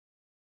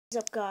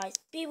What's up guys,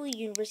 Beyblade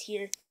Universe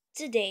here.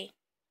 Today,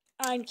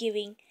 I'm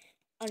giving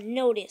a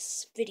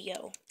notice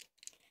video.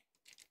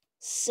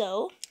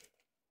 So,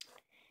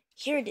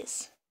 here it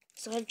is.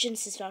 So I have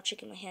Genesis voucher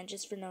in my hand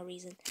just for no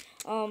reason.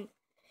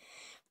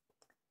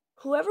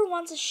 Whoever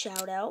wants a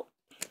shout out,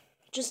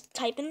 just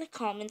type in the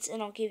comments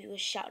and I'll give you a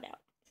shout out.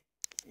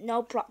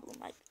 No problem.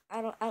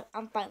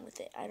 I'm fine with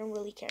it. I don't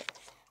really care.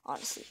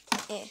 Honestly.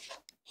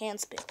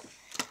 Handspin.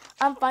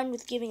 I'm fine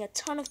with giving a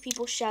ton of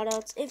people shout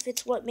outs if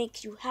it's what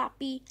makes you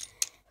happy.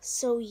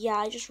 So yeah,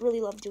 I just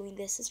really love doing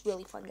this. It's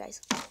really fun,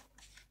 guys.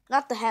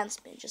 Not the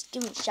handspin, just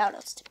giving shout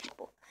outs to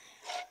people.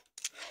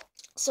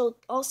 So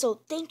also,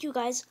 thank you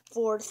guys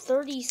for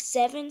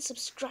 37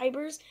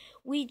 subscribers.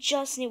 We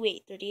just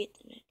need, 38.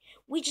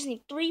 We just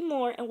need 3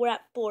 more and we're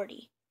at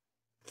 40.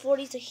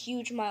 40 is a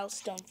huge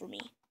milestone for me.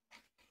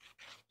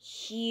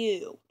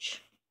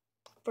 Huge.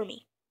 For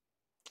me.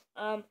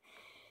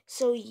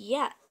 So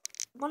yeah,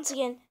 once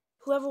again,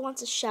 whoever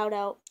wants a shout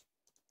out,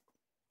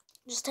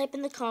 just type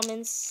in the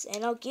comments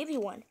and I'll give you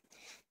one.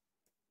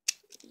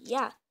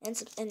 Yeah, and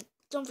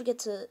don't forget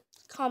to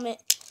comment,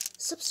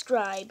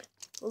 subscribe,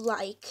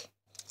 like,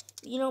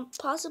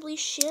 possibly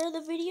share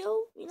the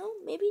video,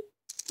 maybe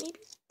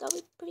that'll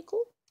be pretty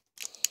cool.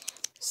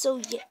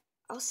 So yeah,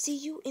 I'll see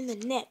you in the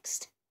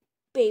next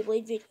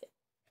Beyblade video.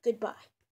 Goodbye.